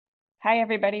Hi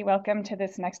everybody, welcome to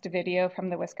this next video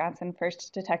from the Wisconsin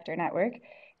First Detector Network.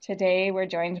 Today we're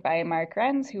joined by Mark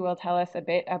Renz, who will tell us a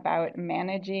bit about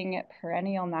managing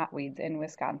perennial knotweeds in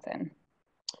Wisconsin.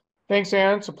 Thanks,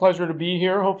 Ann. It's a pleasure to be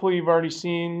here. Hopefully you've already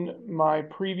seen my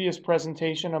previous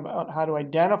presentation about how to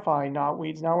identify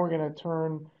knotweeds. Now we're going to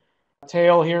turn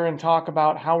tail here and talk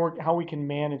about how we can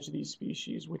manage these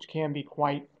species, which can be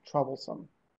quite troublesome.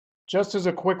 Just as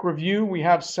a quick review, we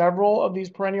have several of these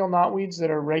perennial knotweeds that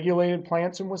are regulated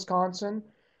plants in Wisconsin.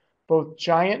 Both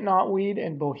giant knotweed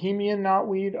and Bohemian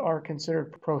knotweed are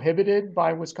considered prohibited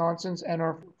by Wisconsin's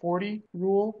NR40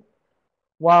 rule,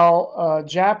 while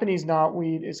Japanese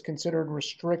knotweed is considered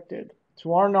restricted.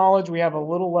 To our knowledge, we have a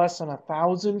little less than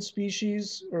 1,000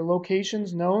 species or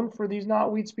locations known for these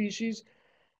knotweed species,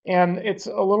 and it's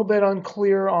a little bit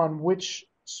unclear on which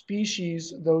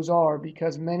species those are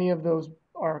because many of those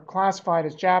are classified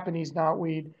as Japanese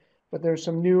knotweed, but there's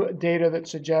some new data that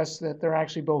suggests that they're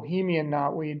actually Bohemian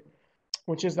knotweed,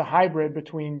 which is the hybrid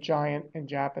between giant and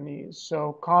Japanese.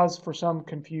 So cause for some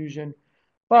confusion.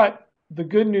 But the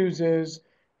good news is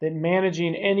that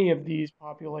managing any of these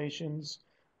populations,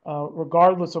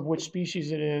 regardless of which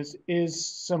species it is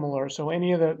similar. So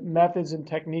any of the methods and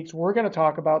techniques we're going to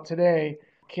talk about today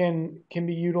can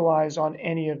be utilized on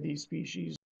any of these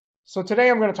species. So today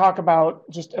I'm going to talk about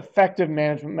just effective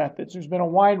management methods. There's been a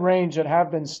wide range that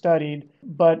have been studied,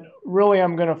 but really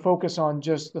I'm going to focus on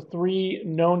just the 3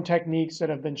 known techniques that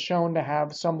have been shown to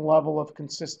have some level of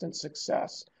consistent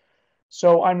success.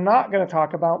 So I'm not going to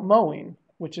talk about mowing,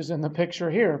 which is in the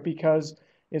picture here, because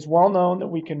it's well known that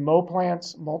we can mow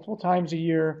plants multiple times a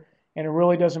year, and it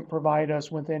really doesn't provide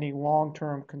us with any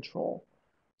long-term control.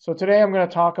 So today I'm going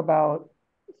to talk about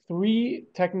 3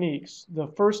 techniques. The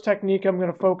first technique I'm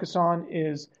going to focus on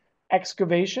is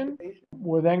excavation.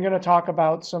 We're then going to talk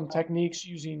about some techniques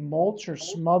using mulch or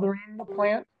smothering the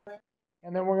plant.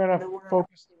 And then we're going to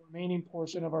focus the remaining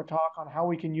portion of our talk on how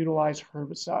we can utilize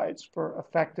herbicides for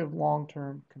effective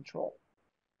long-term control.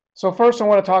 So first I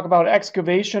want to talk about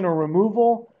excavation or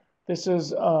removal. This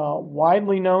is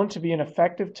widely known to be an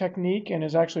effective technique and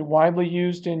is actually widely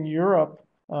used in Europe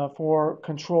for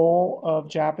control of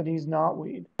Japanese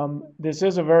knotweed. This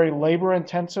is a very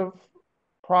labor-intensive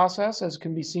process, as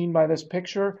can be seen by this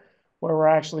picture, where we're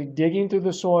actually digging through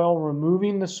the soil,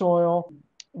 removing the soil.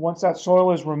 Once that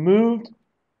soil is removed,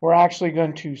 we're actually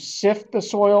going to sift the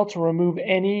soil to remove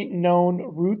any known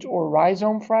root or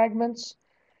rhizome fragments.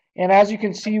 And as you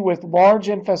can see with large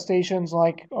infestations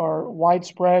like are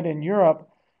widespread in Europe,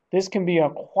 this can be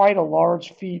quite a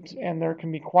large feat, and there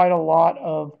can be quite a lot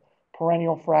of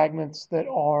perennial fragments that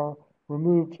are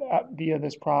removed via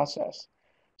this process.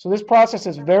 So this process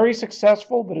is very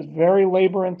successful, but is very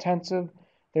labor intensive.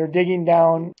 They're digging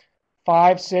down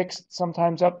 5, 6,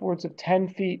 sometimes upwards of 10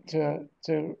 feet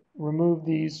to remove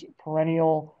these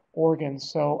perennial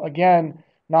organs. So again,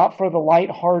 not for the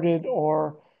lighthearted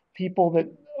or people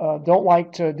that don't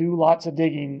like to do lots of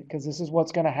digging, because this is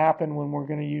what's going to happen when we're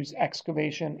going to use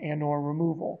excavation and or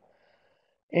removal.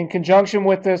 In conjunction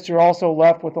with this, you're also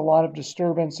left with a lot of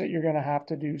disturbance that you're going to have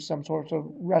to do some sorts of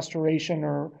restoration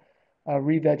or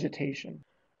revegetation.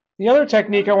 The other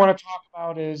technique I want to talk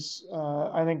about is,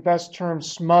 I think, best termed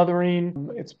smothering.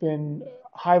 It's been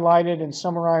highlighted and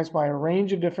summarized by a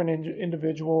range of different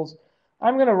individuals.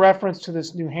 I'm going to reference to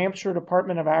this New Hampshire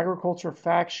Department of Agriculture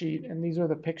fact sheet, and these are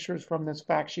the pictures from this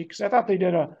fact sheet, because I thought they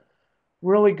did a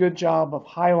really good job of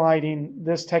highlighting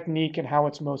this technique and how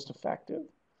it's most effective.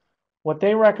 What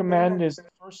they recommend is the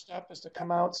first step is to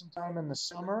come out sometime in the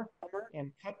summer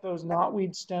and cut those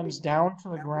knotweed stems down to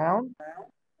the ground.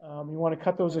 You want to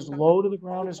cut those as low to the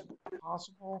ground as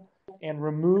possible and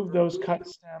remove those cut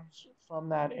stems from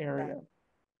that area.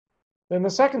 Then the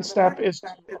second step is to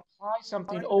apply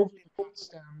something over the cut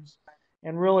stems.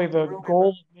 And really the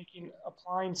goal of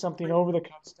applying something over the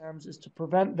cut stems is to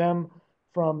prevent them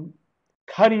from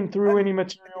cutting through any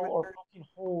material or poking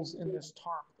holes in this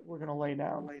tarp that we're going to lay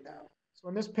down. So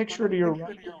in this picture to your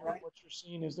right, what you're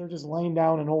seeing is they're just laying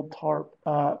down an old tarp.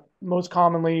 Most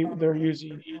commonly, they're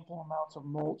using ample amounts of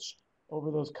mulch over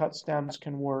those cut stems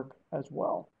can work as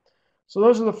well. So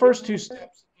those are the first 2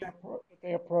 steps that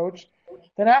they approach.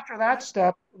 Then after that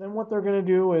step, then what they're going to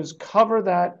do is cover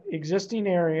that existing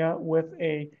area with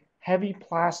a heavy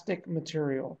plastic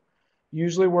material.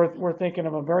 Usually we're thinking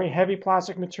of a very heavy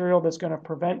plastic material that's going to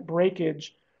prevent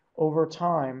breakage over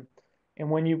time. And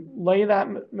when you lay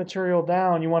that material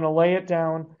down, you want to lay it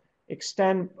down,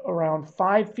 extend around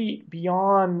 5 feet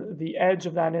beyond the edge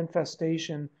of that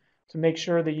infestation to make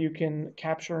sure that you can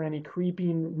capture any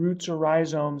creeping roots or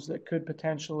rhizomes that could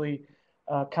potentially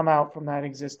come out from that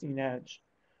existing edge.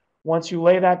 Once you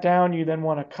lay that down, you then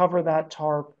want to cover that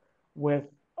tarp with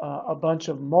a bunch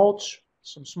of mulch,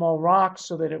 some small rocks,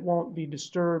 so that it won't be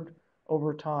disturbed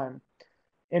over time.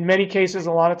 In many cases,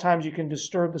 a lot of times you can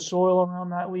disturb the soil around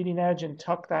that leading edge and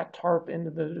tuck that tarp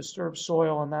into the disturbed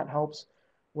soil, and that helps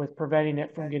with preventing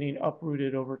it from getting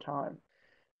uprooted over time.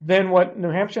 Then what New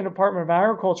Hampshire Department of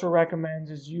Agriculture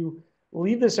recommends is you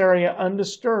leave this area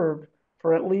undisturbed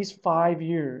for at least 5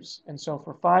 years. And so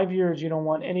for 5 years, you don't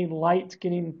want any light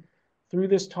getting through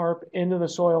this tarp into the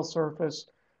soil surface.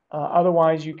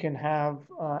 Otherwise, you can have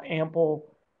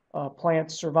ample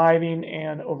plants surviving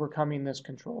and overcoming this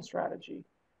control strategy.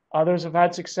 Others have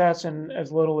had success in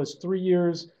as little as 3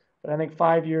 years, but I think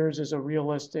 5 years is a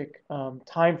realistic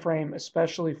time frame,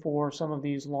 especially for some of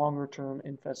these longer term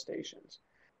infestations.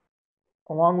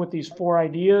 Along with these 4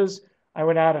 ideas, I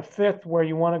would add a fifth where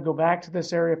you want to go back to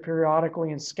this area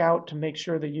periodically and scout to make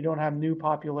sure that you don't have new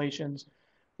populations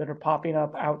that are popping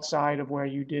up outside of where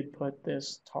you did put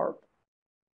this tarp.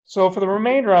 So for the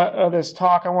remainder of this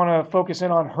talk, I want to focus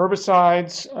in on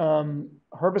herbicides.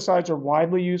 Herbicides are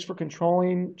widely used for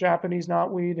controlling Japanese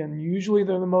knotweed, and usually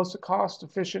they're the most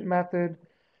cost-efficient method.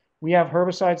 We have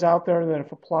herbicides out there that,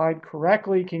 if applied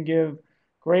correctly, can give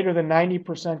greater than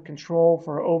 90% control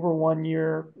for over 1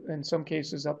 year, in some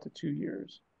cases up to 2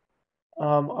 years.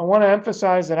 I want to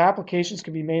emphasize that applications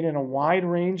can be made in a wide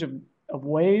range of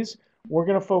ways. We're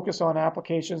going to focus on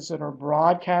applications that are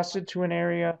broadcasted to an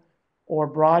area or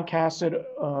broadcasted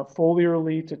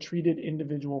foliarly to treated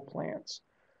individual plants.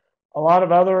 A lot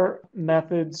of other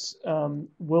methods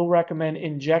will recommend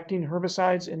injecting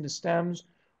herbicides into stems.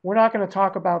 We're not going to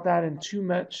talk about that in too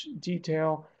much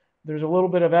detail. There's a little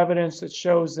bit of evidence that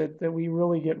shows that we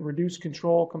really get reduced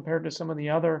control compared to some of the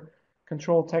other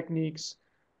control techniques,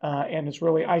 and it's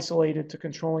really isolated to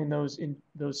controlling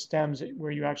those stems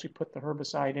where you actually put the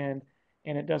herbicide in,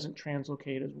 and it doesn't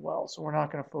translocate as well. So we're not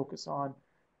going to focus on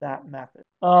that method.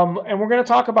 And we're going to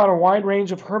talk about a wide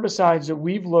range of herbicides that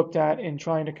we've looked at in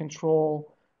trying to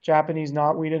control Japanese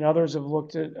knotweed, and others have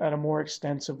looked at a more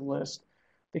extensive list.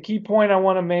 The key point I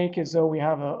want to make is, though, we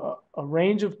have a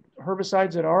range of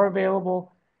herbicides that are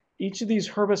available. Each of these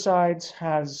herbicides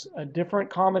has a different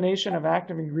combination of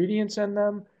active ingredients in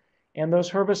them, and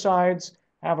those herbicides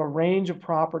have a range of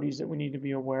properties that we need to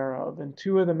be aware of. And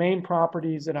two of the main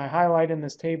properties that I highlight in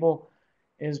this table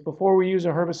is, before we use a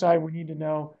herbicide, we need to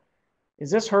know,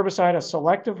 is this herbicide a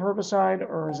selective herbicide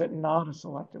or is it not a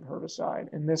selective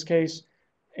herbicide? In this case,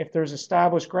 if there's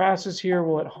established grasses here,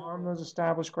 will it harm those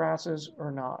established grasses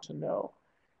or not? To know.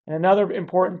 And another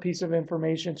important piece of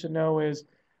information to know is,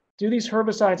 do these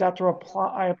herbicides, after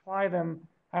I apply them,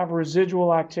 have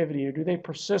residual activity, or do they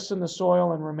persist in the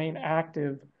soil and remain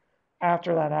active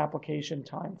after that application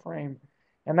time frame?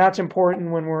 And that's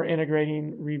important when we're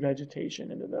integrating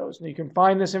revegetation into those. And you can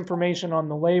find this information on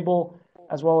the label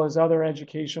as well as other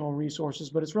educational resources,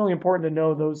 but it's really important to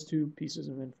know those two pieces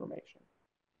of information.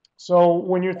 So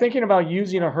when you're thinking about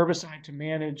using a herbicide to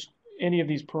manage any of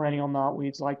these perennial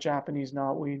knotweeds like Japanese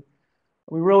knotweed,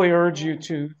 we really urge you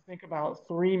to think about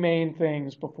three main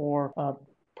things before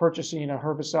purchasing a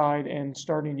herbicide and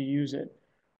starting to use it.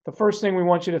 The first thing we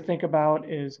want you to think about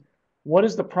is, what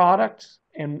is the product,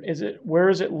 and where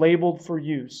is it labeled for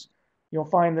use? You'll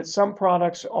find that some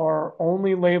products are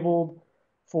only labeled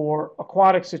for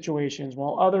aquatic situations,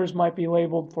 while others might be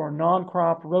labeled for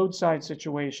non-crop roadside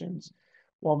situations,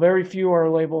 while very few are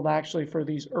labeled actually for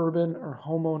these urban or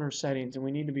homeowner settings, and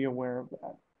we need to be aware of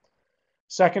that.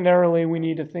 Secondarily, we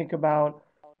need to think about,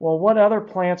 well, what other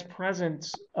plants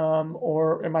present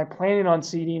or am I planning on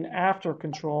seeding after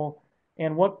control,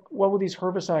 and what will these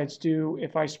herbicides do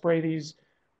if I spray these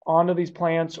onto these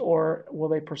plants, or will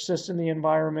they persist in the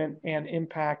environment and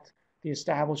impact the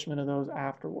establishment of those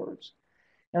afterwards?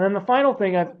 And then the final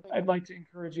thing I'd like to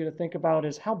encourage you to think about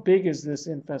is, how big is this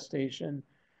infestation?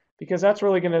 Because that's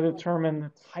really going to determine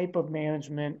the type of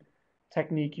management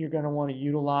technique you're going to want to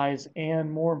utilize,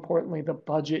 and more importantly, the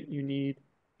budget you need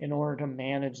in order to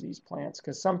manage these plants.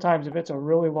 Because sometimes if it's a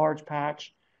really large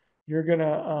patch, you're going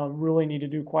to really need to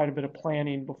do quite a bit of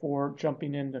planning before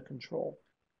jumping into control.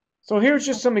 So here's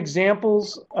just some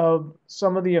examples of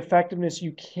some of the effectiveness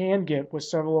you can get with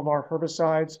several of our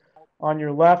herbicides. On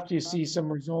your left, you see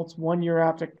some results 1 year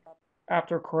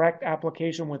after correct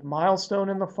application with Milestone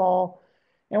in the fall.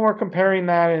 And we're comparing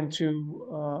that into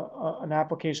an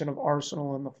application of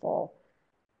Arsenal in the fall.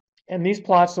 And these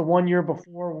plots, the 1 year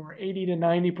before, were 80 to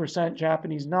 90%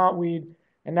 Japanese knotweed.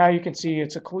 And now you can see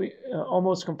it's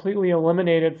almost completely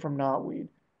eliminated from knotweed.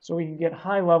 So we can get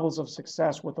high levels of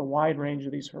success with a wide range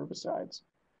of these herbicides.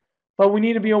 But we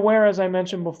need to be aware, as I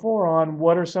mentioned before, on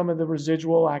what are some of the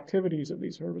residual activities of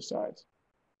these herbicides.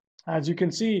 As you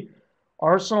can see,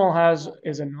 is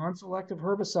a non-selective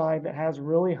herbicide that has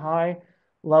really high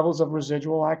levels of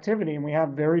residual activity, and we have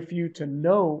very few to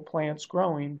no plants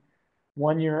growing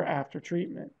 1 year after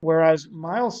treatment. Whereas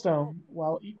Milestone,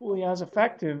 while equally as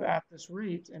effective at this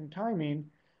rate and timing,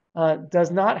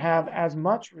 does not have as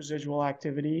much residual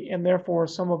activity, and therefore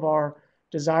some of our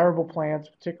desirable plants,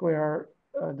 particularly our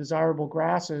desirable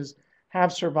grasses,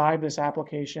 have survived this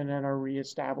application and are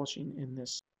reestablishing in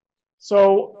this.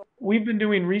 So we've been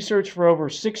doing research for over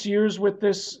 6 years with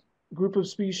this group of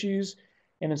species.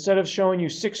 And instead of showing you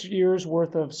 6 years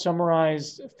worth of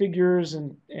summarized figures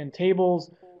and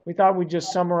tables, we thought we'd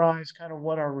just summarize kind of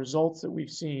what our results that we've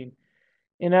seen.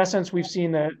 In essence, we've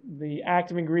seen that the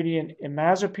active ingredient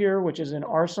imazapyr, which is in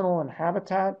arsenal and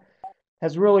habitat,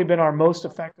 has really been our most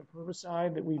effective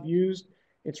herbicide that we've used.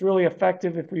 It's really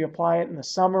effective if we apply it in the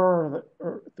summer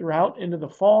or throughout into the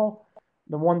fall.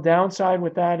 The one downside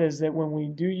with that is that when we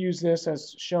do use this,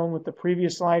 as shown with the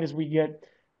previous slide, is we get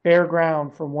bare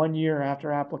ground for 1 year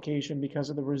after application because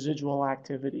of the residual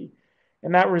activity.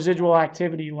 And that residual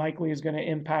activity likely is going to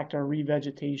impact our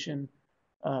revegetation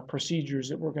procedures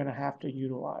that we're going to have to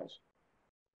utilize.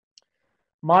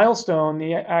 Milestone,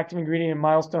 the active ingredient in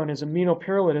Milestone is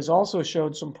aminopyrrolate, has also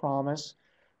showed some promise.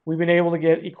 We've been able to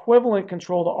get equivalent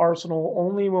control to arsenal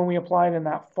only when we apply it in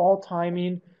that fall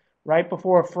timing, right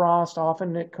before a frost.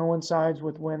 Often it coincides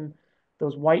with when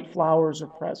those white flowers are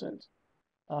present.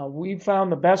 We've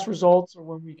found the best results are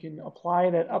when we can apply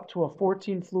it at up to a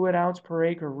 14 fluid ounce per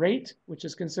acre rate, which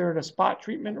is considered a spot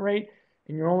treatment rate,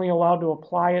 and you're only allowed to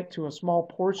apply it to a small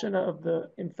portion of the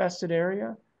infested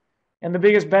area. And the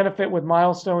biggest benefit with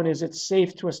Milestone is it's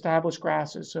safe to establish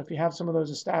grasses. So if you have some of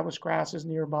those established grasses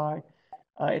nearby,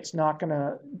 it's not going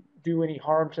to do any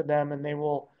harm to them, and they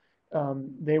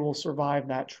will survive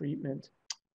that treatment.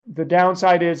 The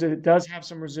downside is that it does have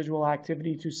some residual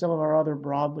activity to some of our other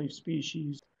broadleaf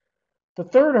species. The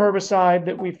third herbicide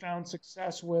that we found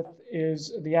success with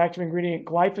is the active ingredient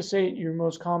glyphosate, you're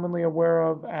most commonly aware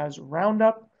of as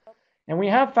Roundup. And we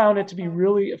have found it to be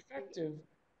really effective,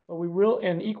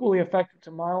 and equally effective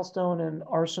to Milestone and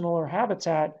arsenal or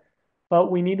habitat,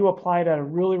 but we need to apply it at a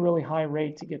really, really high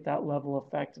rate to get that level of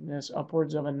effectiveness,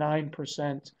 upwards of a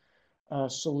 9%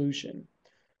 solution.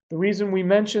 The reason we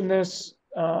mention this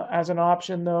as an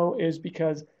option, though, is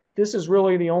because this is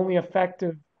really the only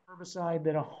effective herbicide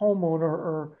that a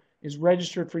homeowner is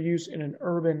registered for use in an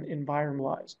urban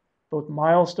environment. Both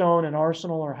Milestone and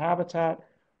arsenal or habitat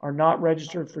are not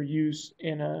registered for use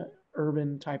in an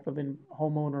urban type of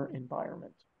homeowner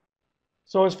environment.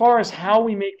 So as far as how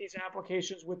we make these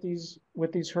applications with these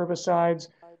herbicides,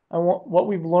 what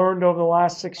we've learned over the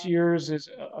last 6 years is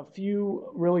a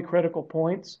few really critical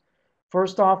points.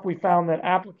 First off, we found that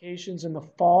applications in the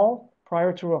fall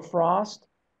prior to a frost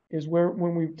is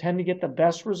when we tend to get the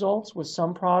best results. With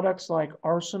some products like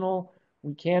arsenal,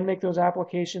 we can make those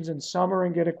applications in summer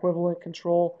and get equivalent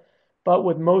control. But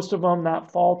with most of them,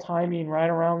 that fall timing, right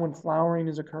around when flowering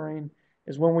is occurring,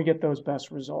 is when we get those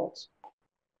best results.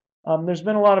 There's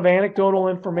been a lot of anecdotal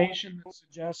information that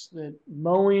suggests that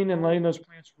mowing and letting those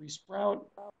plants resprout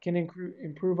can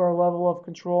improve our level of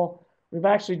control. We've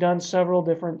actually done several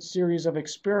different series of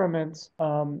experiments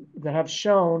that have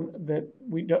shown that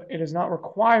it is not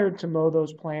required to mow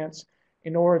those plants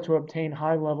in order to obtain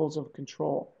high levels of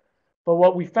control. But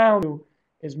what we found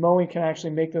is mowing can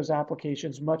actually make those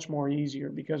applications much more easier,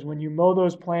 because when you mow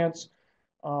those plants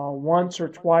once or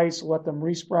twice, let them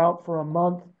resprout for a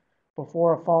month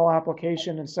before a fall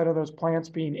application, instead of those plants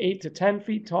being 8 to 10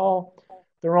 feet tall,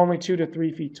 they're only 2 to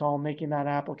 3 feet tall, making that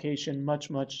application much,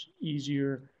 much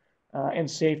easier and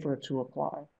safer to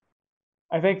apply.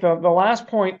 I think the last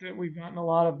point that we've gotten a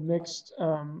lot of mixed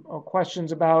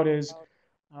questions about is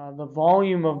the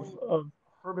volume of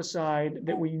herbicide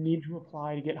that we need to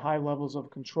apply to get high levels of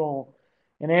control.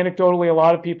 And anecdotally, a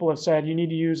lot of people have said you need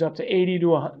to use up to 80 to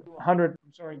 100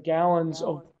 gallons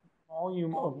of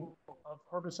volume of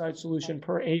herbicide solution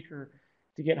per acre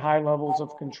to get high levels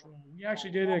of control. We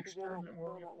actually did an experiment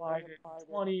where we applied it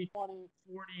 20,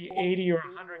 40, 80, or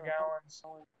 100 gallons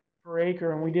per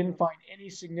acre, and we didn't find any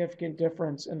significant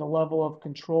difference in the level of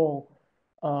control.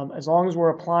 As long as we're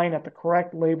applying at the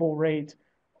correct label rate,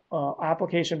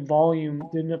 application volume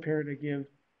didn't appear to give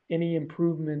any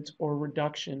improvement or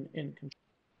reduction in control.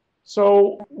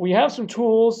 So we have some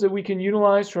tools that we can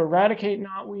utilize to eradicate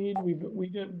knotweed.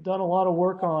 We've done a lot of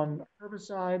work on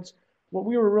herbicides. What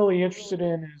we were really interested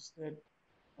in is that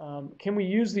can we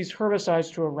use these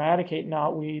herbicides to eradicate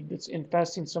knotweed that's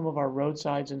infesting some of our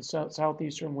roadsides in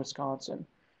southeastern Wisconsin?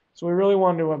 So we really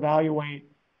wanted to evaluate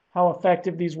how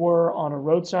effective these were on a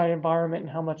roadside environment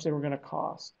and how much they were going to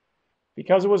cost.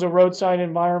 Because it was a roadside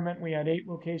environment, we had 8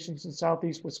 locations in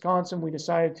southeast Wisconsin. We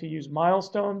decided to use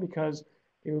milestone because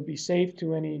it would be safe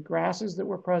to any grasses that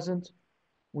were present.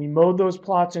 We mowed those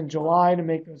plots in July to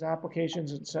make those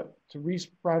applications to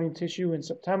resprouting tissue in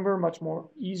September much more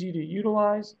easy to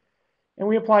utilize. And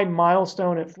we applied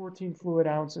milestone at 14 fluid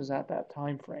ounces at that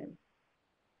time frame.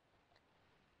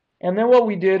 And then what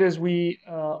we did is we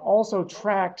also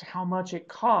tracked how much it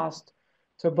cost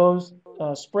to both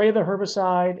spray the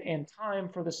herbicide and time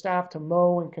for the staff to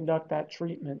mow and conduct that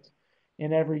treatment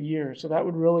in every year. So that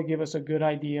would really give us a good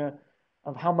idea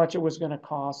of how much it was going to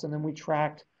cost. And then we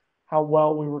tracked how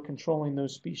well we were controlling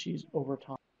those species over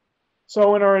time.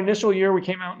 So in our initial year, we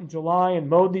came out in July and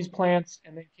mowed these plants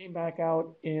and then came back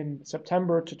out in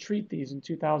September to treat these in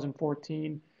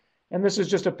 2014. And this is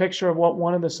just a picture of what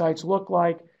one of the sites looked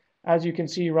like. As you can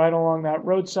see right along that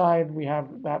roadside, we have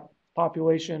that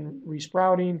population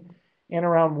resprouting and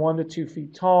around 1 to 2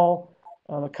 feet tall.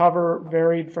 The cover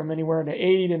varied from anywhere to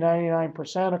 80 to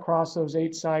 99% across those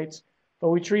 8 sites. But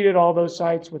we treated all those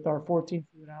sites with our 14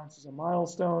 fluid ounces of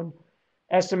milestone,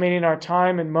 estimating our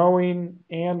time in mowing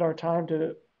and our time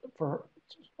for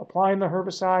applying the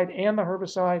herbicide and the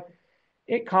herbicide.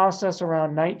 It cost us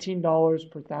around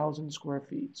 $19 per 1,000 square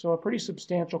feet. So a pretty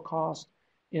substantial cost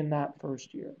in that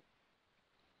first year.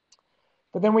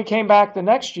 But then we came back the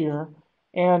next year,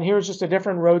 and here's just a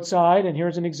different roadside, and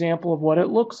here's an example of what it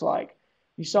looks like.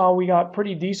 You saw we got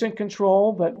pretty decent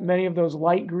control, but many of those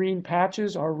light green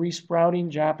patches are resprouting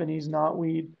Japanese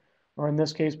knotweed, or in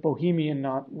this case, Bohemian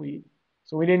knotweed.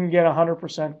 So we didn't get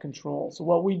 100% control. So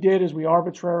what we did is we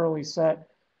arbitrarily set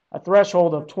a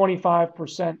threshold of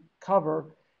 25% cover,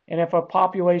 and if a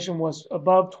population was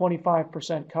above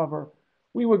 25% cover,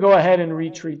 we would go ahead and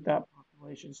retreat that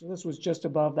population. So this was just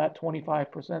above that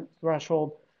 25%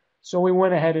 threshold. So we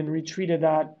went ahead and retreated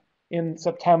that in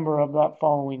September of that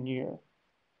following year.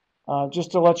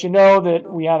 Just to let you know that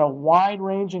we had a wide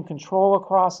range in control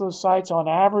across those sites. On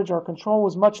average, our control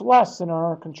was much less than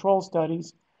our control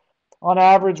studies. On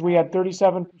average, we had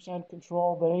 37%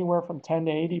 control, but anywhere from 10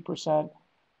 to 80%.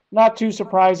 Not too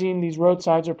surprising. These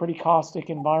roadsides are pretty caustic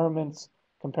environments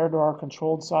compared to our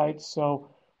controlled sites. So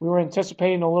we were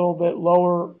anticipating a little bit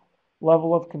lower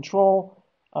level of control.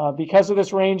 Because of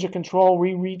this range of control,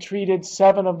 we retreated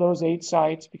 7 of those 8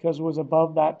 sites because it was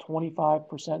above that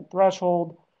 25%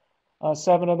 threshold.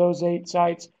 7 of those 8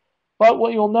 sites. But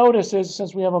what you'll notice is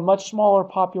since we have a much smaller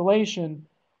population,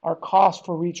 our cost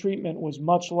for retreatment was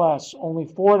much less, only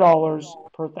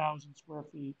 $4 per 1,000 square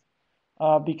feet,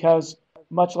 because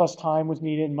much less time was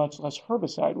needed, much less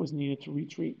herbicide was needed to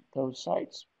retreat those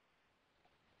sites.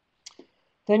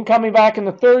 Then coming back in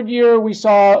the third year, we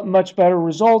saw much better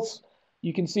results.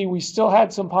 You can see we still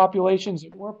had some populations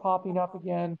that were popping up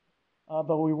again,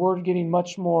 but we were getting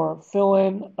much more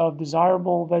fill-in of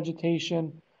desirable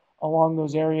vegetation along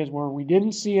those areas where we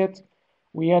didn't see it.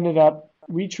 We ended up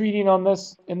retreating in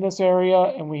this area,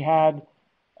 and we had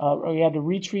to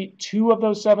retreat 2 of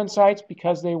those 7 sites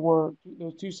because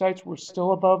those 2 sites were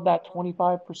still above that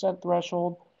 25%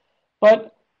 threshold.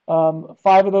 But 5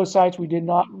 of those sites we did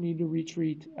not need to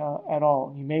retreat at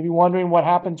all. You may be wondering what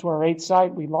happened to our 8th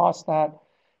site. We lost that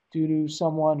due to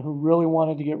someone who really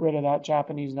wanted to get rid of that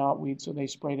Japanese knotweed, so they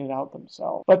sprayed it out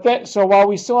themselves. So while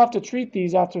we still have to treat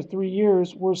these after 3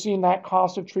 years, we're seeing that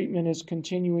cost of treatment is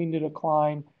continuing to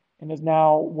decline and is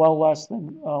now well less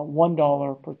than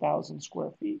 $1 per 1,000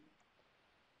 square feet.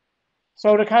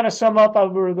 So to kind of sum up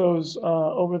over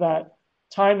that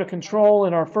time to control,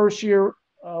 in our first year,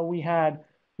 we had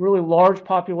really large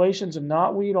populations of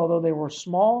knotweed, although they were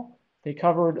small. They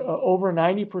covered over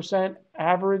 90%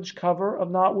 average cover of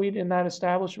knotweed in that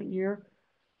establishment year.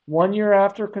 1 year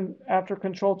after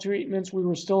control treatments, we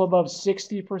were still above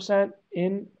 60%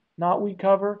 in knotweed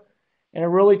cover. And it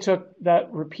really took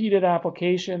that repeated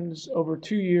applications over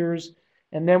 2 years.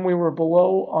 And then we were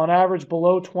on average,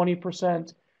 below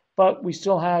 20%. But we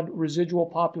still had residual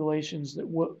populations that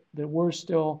were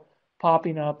still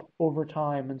popping up over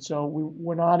time. And so we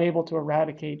were not able to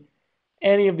eradicate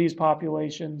any of these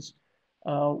populations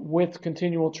with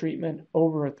continual treatment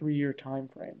over a 3-year time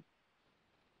frame.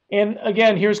 And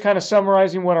again, here's kind of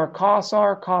summarizing what our costs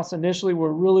are. Costs initially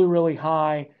were really, really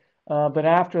high, but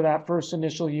after that first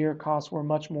initial year, costs were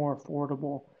much more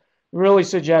affordable. Really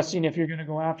suggesting if you're going to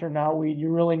go after knotweed, you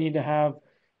really need to have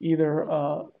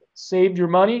either saved your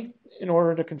money in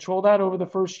order to control that over the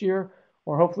first year,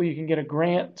 or hopefully you can get a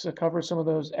grant to cover some of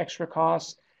those extra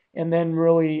costs. And then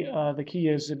really the key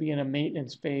is to be in a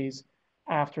maintenance phase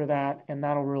after that, and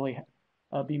that'll really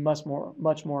be much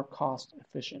more cost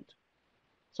efficient.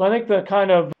 So I think the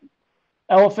kind of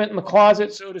elephant in the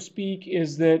closet, so to speak,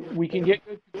 is that we can get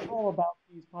good control about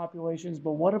these populations,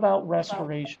 but what about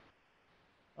restoration?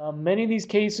 Many of these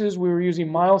cases, we were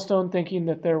using milestone thinking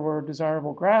that there were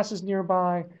desirable grasses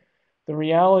nearby. The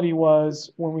reality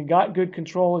was when we got good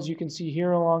control, as you can see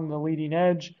here along the leading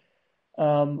edge,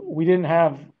 we didn't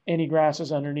have any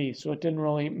grasses underneath. So it didn't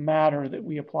really matter that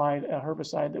we applied a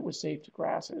herbicide that was safe to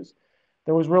grasses.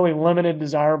 There was really limited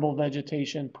desirable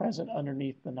vegetation present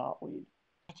underneath the knotweed.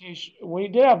 We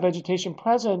did have vegetation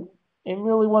present. It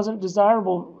really wasn't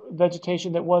desirable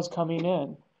vegetation that was coming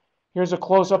in. Here's a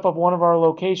close-up of one of our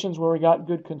locations where we got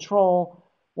good control.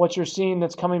 What you're seeing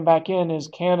that's coming back in is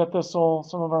Canada thistle,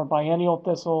 some of our biennial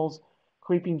thistles,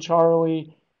 creeping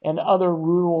Charlie, and other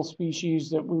rural species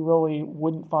that we really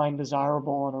wouldn't find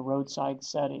desirable in a roadside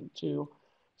setting too.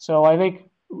 So I think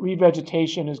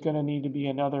revegetation is going to need to be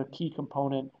another key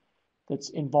component that's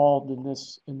involved in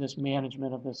this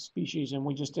management of this species, and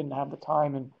we just didn't have the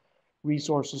time and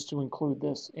resources to include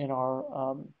this in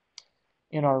our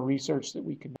research that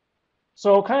we could.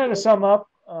 So kind of to sum up,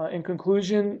 in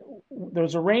conclusion,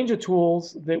 there's a range of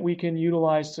tools that we can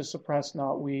utilize to suppress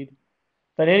knotweed,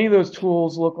 but any of those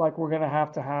tools look like we're going to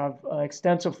have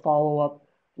extensive follow-up,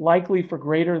 likely for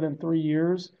greater than 3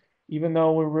 years, even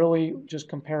though we really just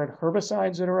compared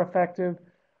herbicides that are effective.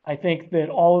 I think that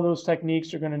all of those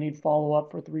techniques are going to need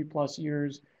follow-up for 3+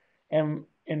 years. And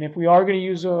if we are going to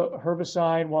use a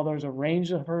herbicide, while there's a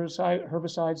range of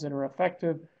herbicides that are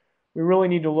effective, we really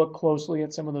need to look closely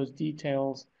at some of those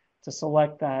details to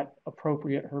select that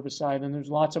appropriate herbicide. And there's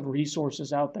lots of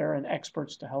resources out there and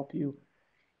experts to help you.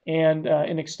 And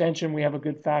in extension, we have a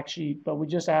good fact sheet, but we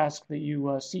just ask that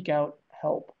you seek out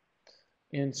help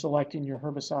in selecting your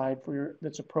herbicide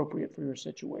that's appropriate for your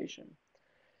situation.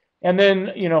 And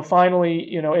then,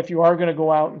 finally, if you are going to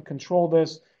go out and control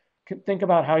this, think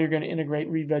about how you're going to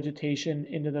integrate revegetation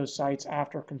into those sites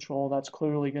after control. That's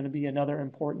clearly going to be another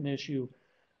important issue.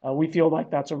 We feel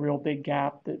like that's a real big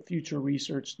gap that future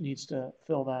research needs to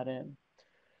fill that in.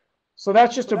 So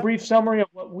that's just a brief summary of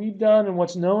what we've done and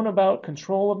what's known about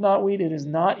control of knotweed. It is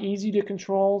not easy to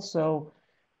control, so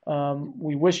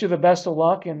we wish you the best of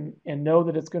luck and know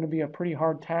that it's going to be a pretty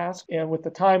hard task. And with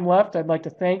the time left, I'd like to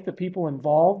thank the people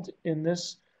involved in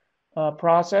this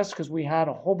process, because we had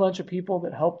a whole bunch of people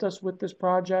that helped us with this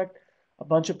project, a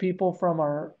bunch of people from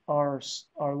our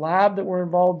lab that were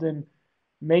involved in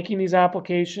making these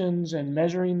applications and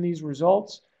measuring these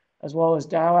results, as well as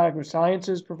Dow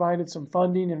AgriSciences provided some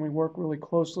funding, and we work really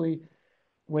closely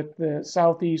with the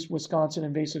Southeast Wisconsin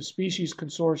Invasive Species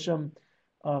Consortium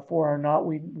for our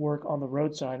knotweed work on the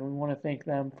roadside, and we want to thank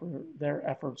them for their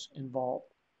efforts involved.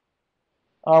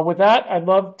 With that, I'd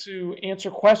love to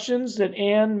answer questions that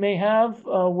Anne may have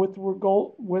with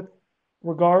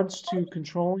regards to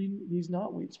controlling these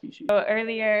knotweed species. So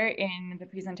earlier in the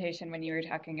presentation, when you were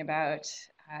talking about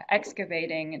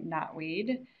excavating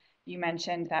knotweed, you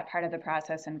mentioned that part of the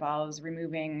process involves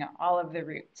removing all of the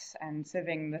roots and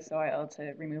sieving the soil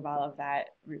to remove all of that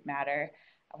root matter.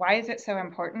 Why is it so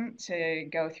important to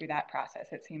go through that process?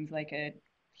 It seems like a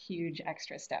huge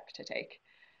extra step to take.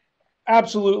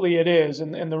 Absolutely it is.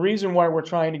 And the reason why we're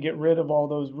trying to get rid of all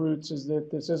those roots is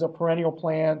that this is a perennial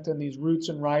plant, and these roots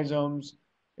and rhizomes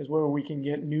is where we can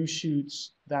get new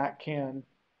shoots that can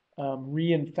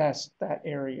reinfest that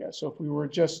area. So if we were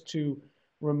just to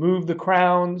remove the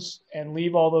crowns and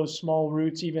leave all those small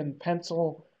roots, even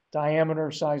pencil diameter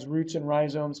size roots and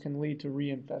rhizomes can lead to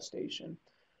reinfestation.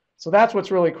 So that's what's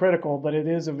really critical, but it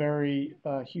is a very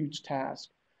huge task.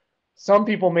 Some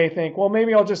people may think, well,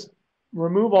 maybe I'll just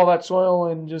remove all that soil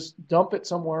and just dump it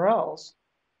somewhere else.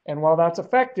 And while that's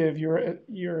effective,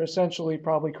 you're essentially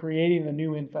probably creating a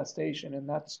new infestation. And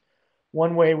that's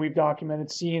one way we've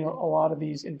documented seeing a lot of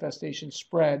these infestations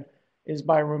spread is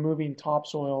by removing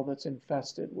topsoil that's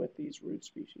infested with these root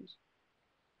species.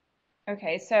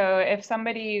 Okay, so if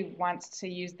somebody wants to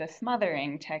use the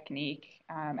smothering technique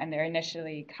and they're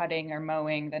initially cutting or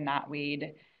mowing the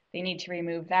knotweed, they need to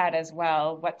remove that as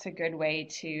well. What's a good way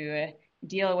to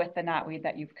deal with the knotweed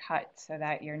that you've cut so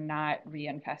that you're not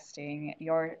reinfesting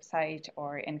your site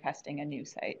or infesting a new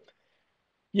site?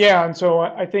 Yeah, and so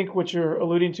I think what you're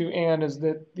alluding to, Anne, is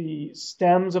that the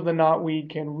stems of the knotweed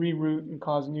can reroot and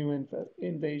cause new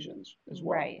invasions as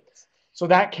well. Right. So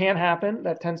that can happen.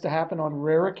 That tends to happen on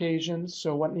rare occasions.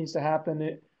 So what needs to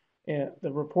happen, the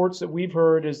reports that we've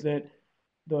heard is that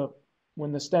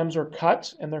when the stems are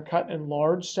cut, and they're cut in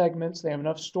large segments, they have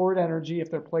enough stored energy.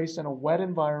 If they're placed in a wet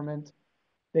environment,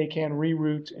 they can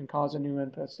reroot and cause a new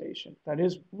infestation. That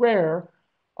is rare.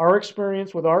 Our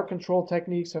experience with our control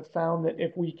techniques have found that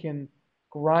if we can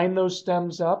grind those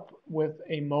stems up with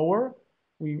a mower,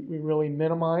 we really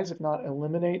minimize, if not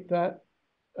eliminate that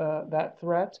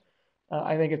threat.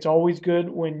 I think it's always good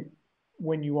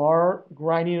when you are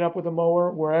grinding it up with a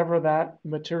mower, wherever that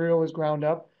material is ground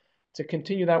up, to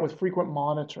continue that with frequent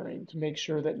monitoring to make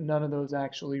sure that none of those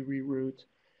actually reroot.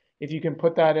 If you can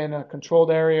put that in a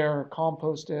controlled area or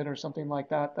compost it or something like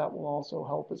that, that will also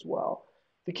help as well.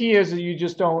 The key is that you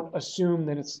just don't assume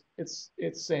that it's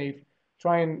safe.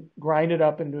 Try and grind it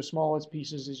up into as small as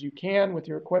pieces as you can with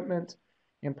your equipment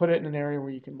and put it in an area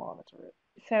where you can monitor it.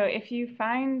 So if you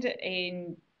find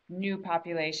a new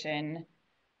population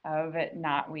of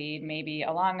knotweed, maybe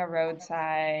along a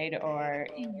roadside or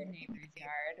in your neighbor's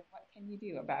yard, what can you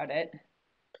do about it?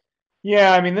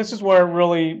 Yeah, I mean, this is where it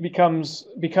really becomes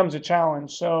a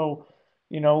challenge. So,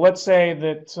 let's say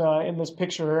that in this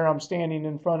picture here, I'm standing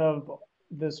in front of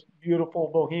this beautiful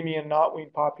Bohemian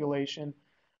knotweed population.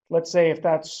 Let's say if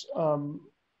that's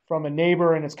from a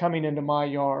neighbor and it's coming into my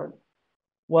yard.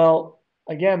 Well,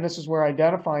 again, this is where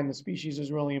identifying the species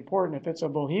is really important. If it's a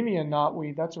Bohemian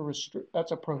knotweed,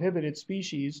 that's a prohibited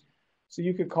species. So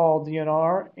you could call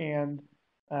DNR and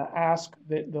ask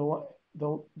that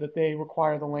that they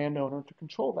require the landowner to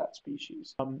control that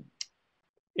species.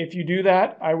 If you do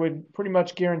that, I would pretty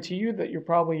much guarantee you that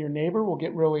your neighbor will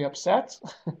get really upset.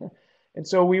 And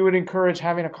so we would encourage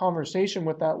having a conversation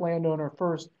with that landowner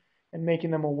first and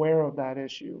making them aware of that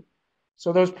issue.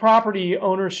 So those property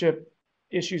ownership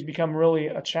issues become really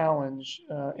a challenge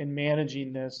in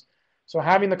managing this. So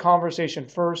having the conversation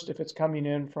first, if it's coming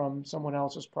in from someone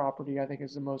else's property, I think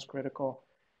is the most critical.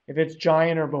 If it's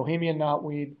giant or Bohemian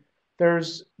knotweed,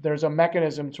 there's a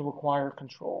mechanism to require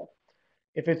control.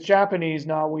 If it's Japanese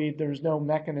knotweed, there's no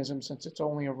mechanism since it's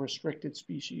only a restricted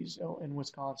species in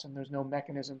Wisconsin. There's no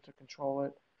mechanism to control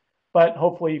it. But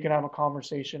hopefully you can have a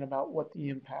conversation about what the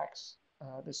impacts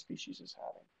this species is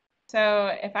having.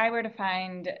 So if I were to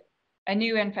find a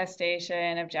new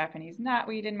infestation of Japanese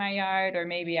knotweed in my yard, or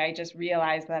maybe I just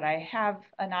realize that I have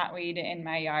a knotweed in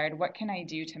my yard, what can I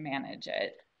do to manage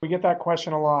it? We get that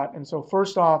question a lot. And so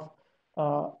first off,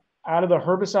 out of the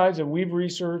herbicides that we've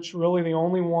researched, really the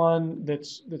only one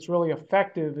that's really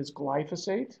effective is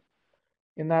glyphosate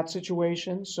in that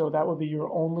situation. So that would be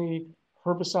your only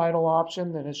herbicidal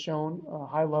option that has shown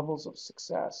high levels of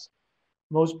success.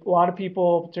 A lot of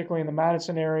people, particularly in the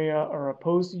Madison area, are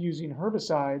opposed to using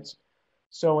herbicides.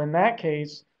 So in that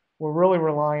case, we're really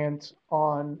reliant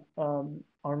on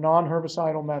our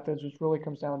non-herbicidal methods, which really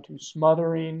comes down to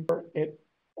smothering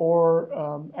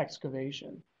or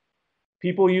excavation.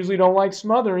 People usually don't like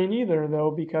smothering either, though,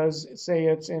 because say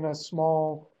it's in a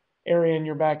small area in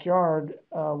your backyard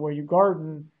where you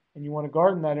garden and you want to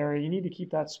garden that area, you need to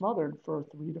keep that smothered for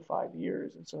 3 to 5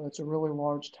 years. And so it's a really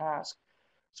large task.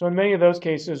 So in many of those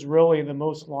cases, really the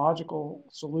most logical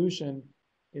solution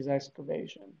is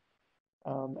excavation.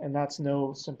 And that's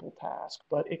no simple task,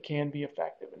 but it can be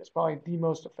effective. And it's probably the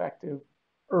most effective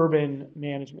urban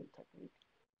management technique.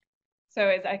 So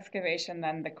is excavation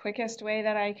then the quickest way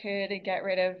that I could get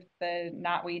rid of the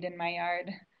knotweed in my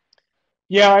yard?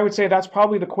 Yeah, I would say that's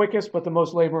probably the quickest, but the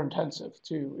most labor intensive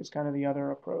too, is kind of the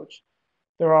other approach.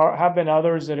 Have been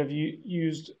others that have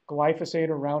used glyphosate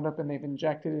or Roundup and they've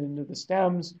injected it into the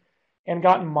stems and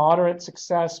gotten moderate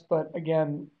success. But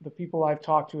again, the people I've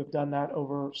talked to have done that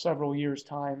over several years'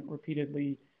 time,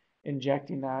 repeatedly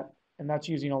injecting that. And that's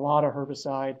using a lot of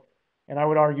herbicide. And I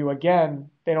would argue, again,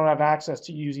 they don't have access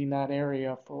to using that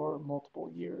area for multiple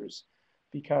years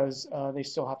because they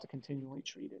still have to continually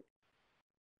treat it.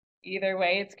 Either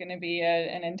way, it's going to be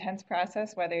an intense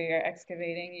process. Whether you're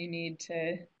excavating, you need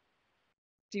to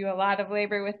do a lot of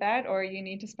labor with that, or you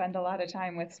need to spend a lot of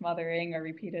time with smothering or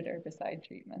repeated herbicide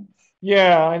treatments.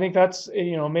 Yeah, I think that's,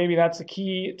 maybe that's the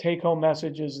key take-home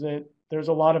message is that there's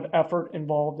a lot of effort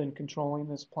involved in controlling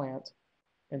this plant.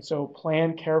 And so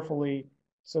plan carefully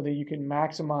so that you can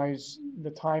maximize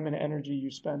the time and energy you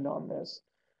spend on this.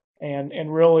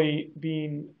 And really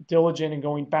being diligent and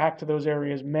going back to those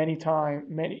areas many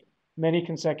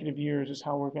consecutive years is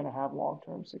how we're going to have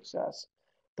long-term success.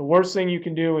 The worst thing you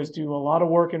can do is do a lot of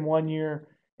work in 1 year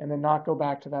and then not go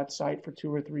back to that site for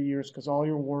 2 or 3 years because all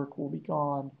your work will be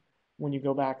gone when you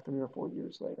go back 3 or 4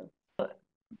 years later.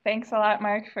 Thanks a lot,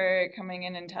 Mark, for coming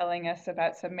in and telling us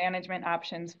about some management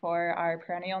options for our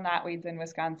perennial knotweeds in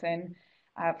Wisconsin.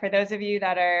 For those of you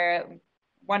that are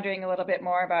wondering a little bit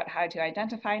more about how to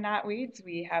identify knotweeds,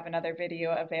 we have another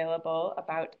video available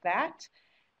about that.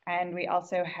 And we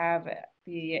also have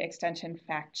the extension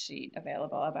fact sheet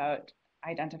available about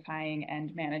identifying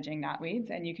and managing knotweeds,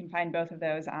 and you can find both of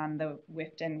those on the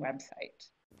WIFTN website.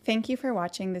 Thank you for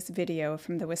watching this video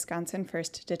from the Wisconsin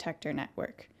First Detector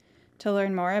Network. To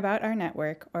learn more about our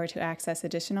network or to access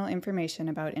additional information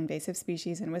about invasive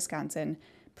species in Wisconsin,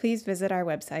 please visit our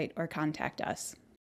website or contact us.